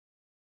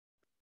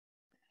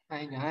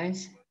Hi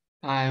guys,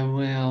 I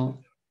will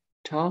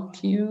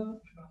talk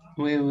you.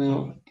 We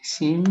will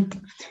sing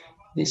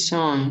the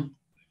song,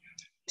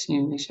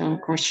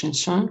 Christian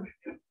song,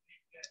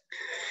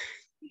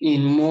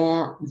 in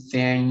more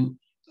than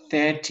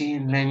 30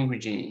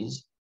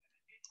 languages.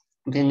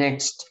 The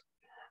next,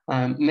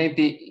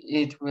 maybe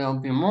it will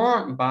be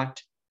more,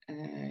 but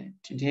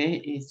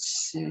today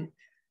it's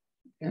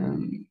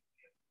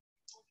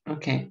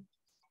okay.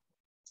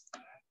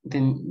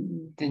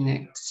 Then the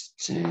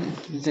next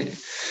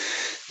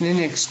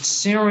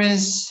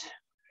series,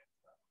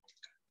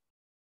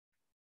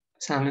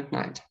 Silent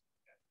Night.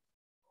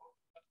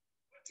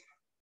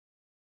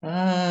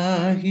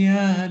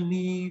 Agia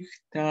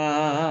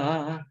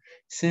nichta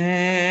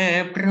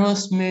se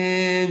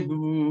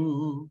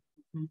prosmenu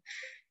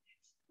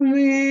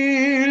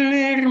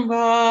Vilir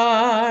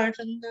barn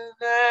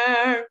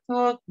ver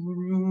tot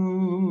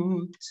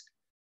brut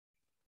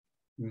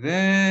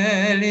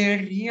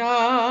Velir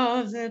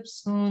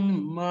Jazepson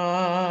Maria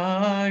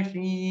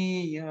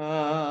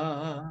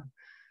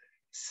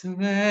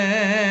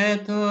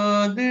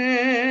Sveto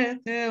de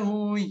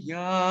teu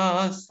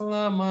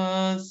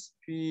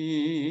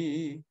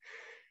jaslamaspi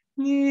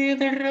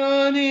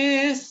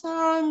Nidrani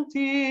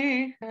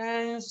santi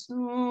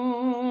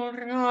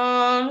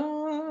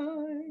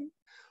ensuralai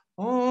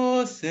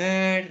O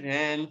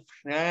seren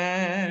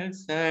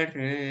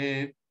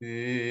frelsere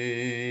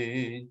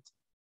bid.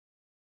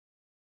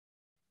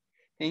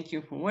 Thank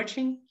you for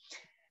watching.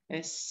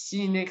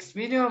 See you next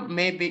video.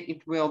 Maybe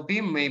it will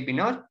be, maybe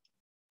not.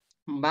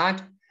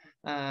 But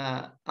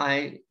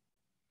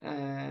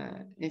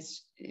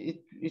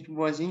it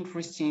was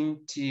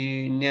interesting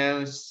to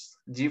know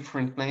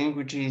different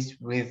languages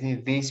with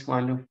this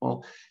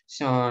wonderful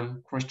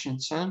song, Christian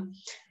song,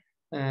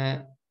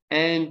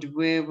 and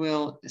we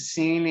will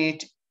sing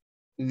it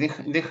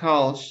the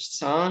whole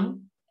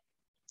song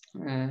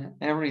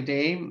every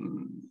day,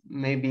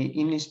 maybe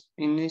in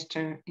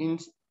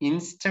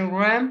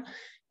Instagram,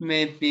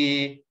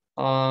 maybe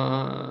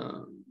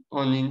on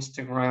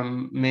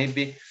Instagram,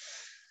 maybe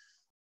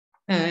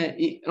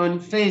on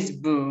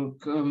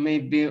Facebook, or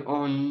maybe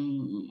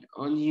on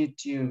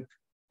YouTube.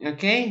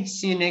 Okay,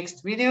 see you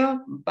next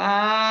video.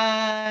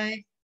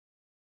 Bye.